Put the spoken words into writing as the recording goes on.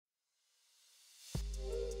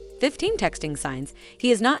15 texting signs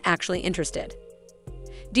he is not actually interested.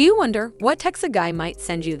 Do you wonder what texts a guy might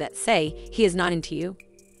send you that say he is not into you?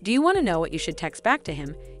 Do you want to know what you should text back to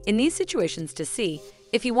him in these situations to see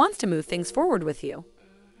if he wants to move things forward with you?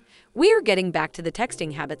 We are getting back to the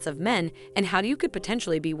texting habits of men and how you could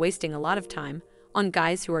potentially be wasting a lot of time on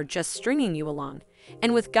guys who are just stringing you along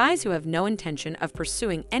and with guys who have no intention of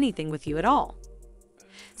pursuing anything with you at all.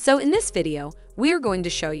 So in this video, we are going to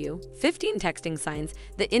show you 15 texting signs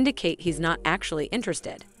that indicate he's not actually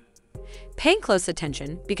interested. Pay close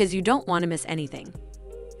attention because you don't want to miss anything.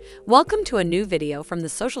 Welcome to a new video from the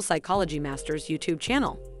Social Psychology Masters YouTube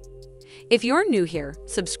channel. If you're new here,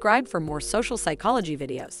 subscribe for more social psychology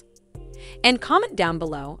videos. And comment down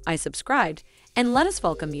below, I subscribed, and let us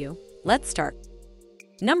welcome you. Let's start.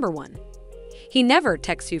 Number 1. He never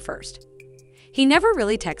texts you first. He never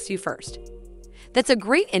really texts you first. That's a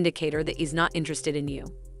great indicator that he's not interested in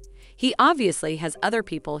you. He obviously has other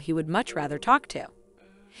people he would much rather talk to.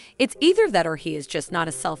 It's either that or he is just not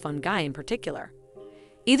a cell phone guy in particular.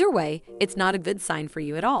 Either way, it's not a good sign for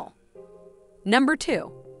you at all. Number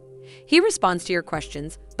 2. He responds to your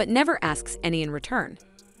questions but never asks any in return.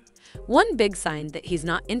 One big sign that he's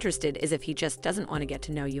not interested is if he just doesn't want to get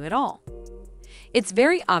to know you at all. It's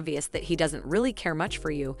very obvious that he doesn't really care much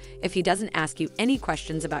for you if he doesn't ask you any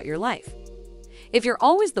questions about your life. If you're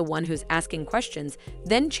always the one who's asking questions,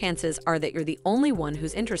 then chances are that you're the only one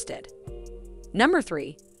who's interested. Number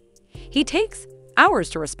 3. He takes hours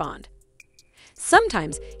to respond.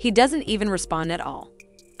 Sometimes he doesn't even respond at all.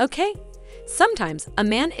 Okay? Sometimes a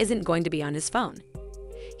man isn't going to be on his phone.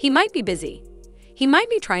 He might be busy. He might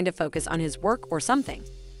be trying to focus on his work or something.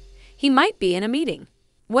 He might be in a meeting.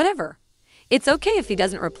 Whatever. It's okay if he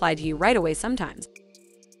doesn't reply to you right away sometimes.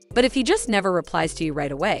 But if he just never replies to you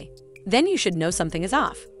right away, then you should know something is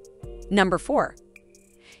off. Number 4.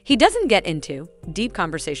 He doesn't get into deep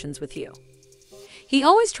conversations with you. He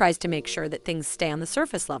always tries to make sure that things stay on the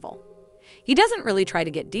surface level. He doesn't really try to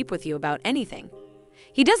get deep with you about anything.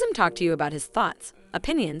 He doesn't talk to you about his thoughts,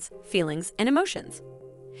 opinions, feelings, and emotions.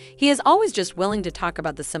 He is always just willing to talk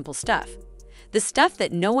about the simple stuff, the stuff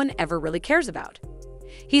that no one ever really cares about.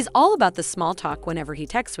 He's all about the small talk whenever he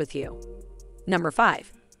texts with you. Number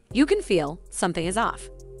 5. You can feel something is off.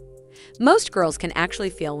 Most girls can actually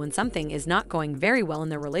feel when something is not going very well in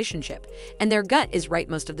their relationship, and their gut is right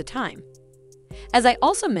most of the time. As I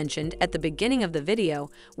also mentioned at the beginning of the video,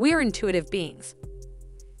 we are intuitive beings.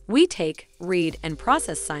 We take, read, and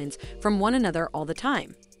process signs from one another all the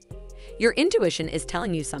time. Your intuition is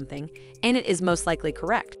telling you something, and it is most likely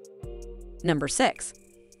correct. Number 6.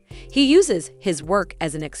 He uses his work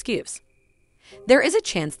as an excuse. There is a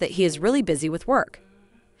chance that he is really busy with work.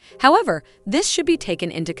 However, this should be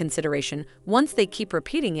taken into consideration once they keep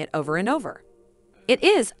repeating it over and over. It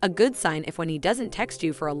is a good sign if when he doesn't text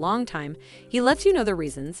you for a long time, he lets you know the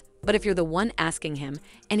reasons, but if you're the one asking him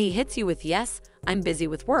and he hits you with "Yes, I'm busy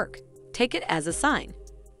with work," take it as a sign.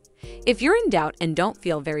 If you're in doubt and don't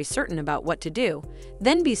feel very certain about what to do,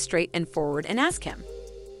 then be straight and forward and ask him.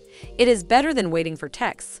 It is better than waiting for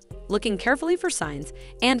texts, looking carefully for signs,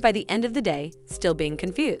 and by the end of the day, still being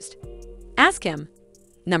confused. Ask him.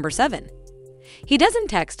 Number 7. He doesn't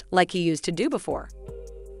text like he used to do before.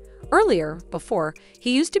 Before,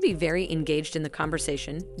 he used to be very engaged in the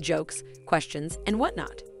conversation, jokes, questions, and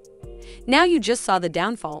whatnot. Now you just saw the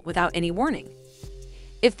downfall without any warning.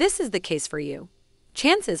 If this is the case for you,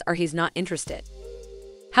 chances are he's not interested.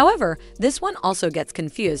 However, this one also gets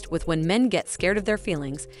confused with when men get scared of their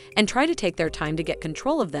feelings and try to take their time to get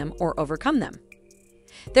control of them or overcome them.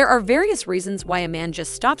 There are various reasons why a man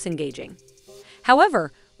just stops engaging.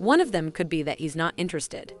 However, one of them could be that he's not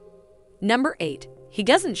interested. Number 8. He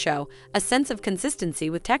doesn't show a sense of consistency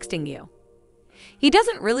with texting you. He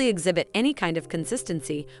doesn't really exhibit any kind of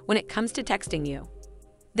consistency when it comes to texting you.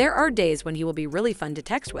 There are days when he will be really fun to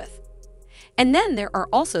text with. And then there are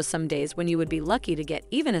also some days when you would be lucky to get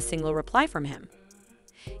even a single reply from him.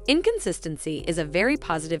 Inconsistency is a very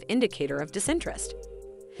positive indicator of disinterest.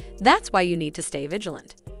 That's why you need to stay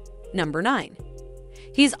vigilant. Number 9.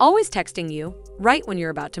 He's always texting you right when you're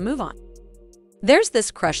about to move on. There's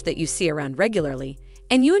this crush that you see around regularly,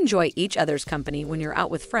 and you enjoy each other's company when you're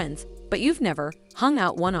out with friends, but you've never hung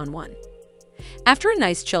out one-on-one. After a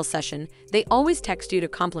nice chill session, they always text you to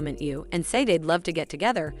compliment you and say they'd love to get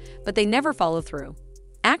together, but they never follow through.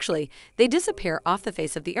 Actually, they disappear off the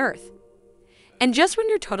face of the earth. And just when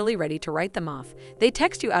you're totally ready to write them off, they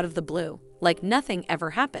text you out of the blue, like nothing ever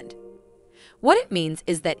happened. What it means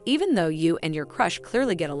is that even though you and your crush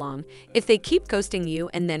clearly get along, if they keep ghosting you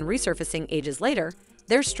and then resurfacing ages later,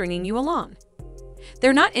 they're stringing you along.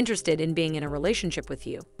 They're not interested in being in a relationship with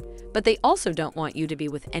you, but they also don't want you to be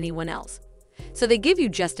with anyone else. So they give you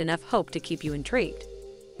just enough hope to keep you intrigued.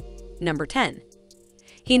 Number 10.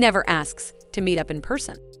 He never asks to meet up in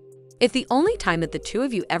person. If the only time that the two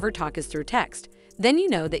of you ever talk is through text, then you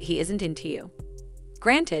know that he isn't into you.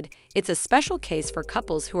 Granted, it's a special case for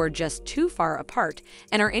couples who are just too far apart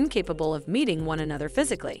and are incapable of meeting one another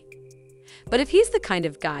physically. But if he's the kind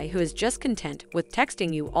of guy who is just content with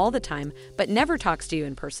texting you all the time but never talks to you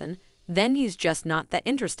in person, then he's just not that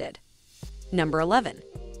interested. Number 11.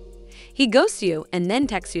 He ghosts you and then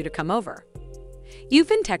texts you to come over. You've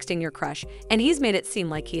been texting your crush and he's made it seem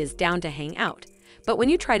like he is down to hang out, but when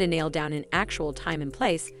you try to nail down an actual time and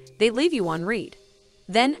place, they leave you on read.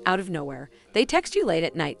 Then, out of nowhere, they text you late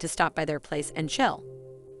at night to stop by their place and chill.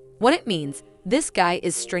 What it means, this guy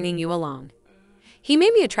is stringing you along. He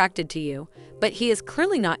may be attracted to you, but he is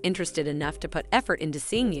clearly not interested enough to put effort into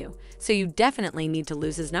seeing you, so you definitely need to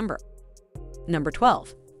lose his number. Number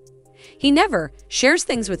 12. He never shares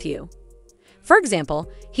things with you. For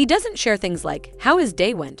example, he doesn't share things like how his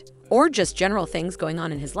day went or just general things going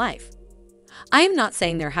on in his life. I am not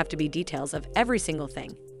saying there have to be details of every single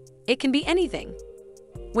thing. It can be anything.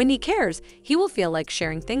 When he cares, he will feel like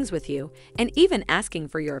sharing things with you and even asking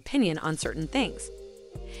for your opinion on certain things.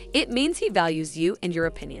 It means he values you and your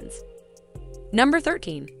opinions. Number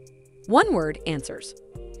 13. One-word answers.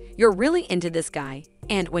 You're really into this guy,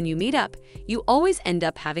 and when you meet up, you always end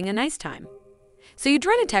up having a nice time. So you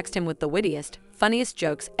try to text him with the wittiest, funniest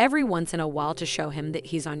jokes every once in a while to show him that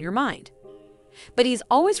he's on your mind. But he's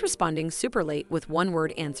always responding super late with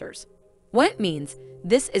one-word answers. What it means,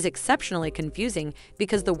 this is exceptionally confusing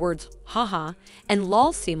because the words haha and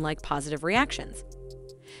lol seem like positive reactions.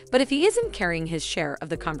 But if he isn't carrying his share of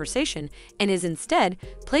the conversation and is instead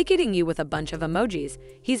placating you with a bunch of emojis,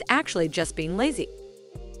 he's actually just being lazy.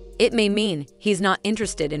 It may mean he's not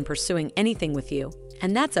interested in pursuing anything with you,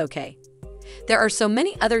 and that's okay. There are so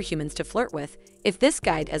many other humans to flirt with if this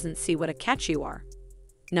guy doesn't see what a catch you are.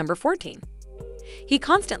 Number 14. He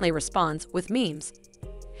constantly responds with memes.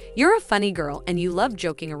 You're a funny girl and you love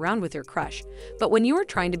joking around with your crush, but when you are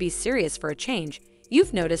trying to be serious for a change,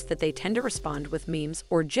 you've noticed that they tend to respond with memes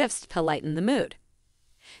or GIFs to lighten the mood.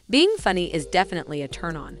 Being funny is definitely a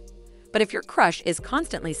turn-on, but if your crush is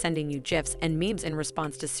constantly sending you GIFs and memes in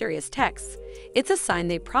response to serious texts, it's a sign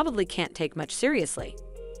they probably can't take much seriously.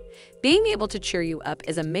 Being able to cheer you up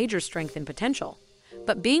is a major strength and potential,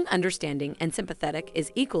 but being understanding and sympathetic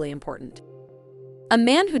is equally important. A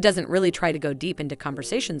man who doesn't really try to go deep into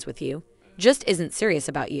conversations with you just isn't serious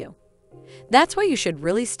about you. That's why you should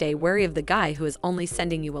really stay wary of the guy who is only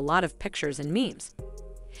sending you a lot of pictures and memes.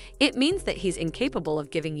 It means that he's incapable of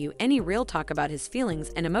giving you any real talk about his feelings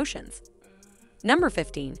and emotions. Number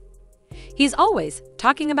 15. He's always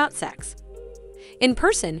talking about sex. In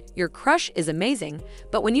person, your crush is amazing,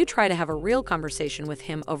 but when you try to have a real conversation with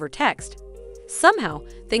him over text, somehow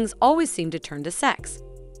things always seem to turn to sex.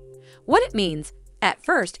 What it means, at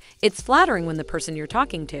first, it's flattering when the person you're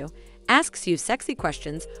talking to asks you sexy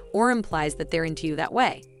questions or implies that they're into you that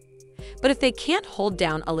way. But if they can't hold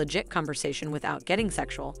down a legit conversation without getting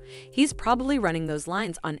sexual, he's probably running those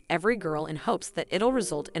lines on every girl in hopes that it'll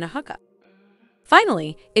result in a hookup.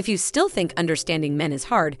 Finally, if you still think understanding men is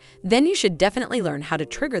hard, then you should definitely learn how to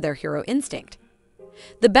trigger their hero instinct.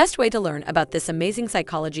 The best way to learn about this amazing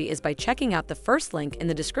psychology is by checking out the first link in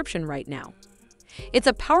the description right now. It's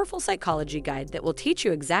a powerful psychology guide that will teach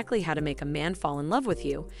you exactly how to make a man fall in love with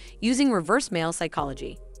you using reverse male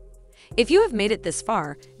psychology. If you have made it this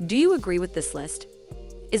far, do you agree with this list?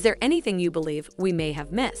 Is there anything you believe we may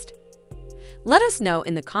have missed? Let us know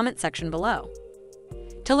in the comment section below.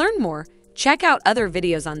 To learn more, check out other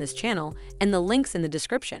videos on this channel and the links in the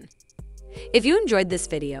description. If you enjoyed this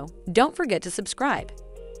video, don't forget to subscribe.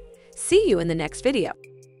 See you in the next video.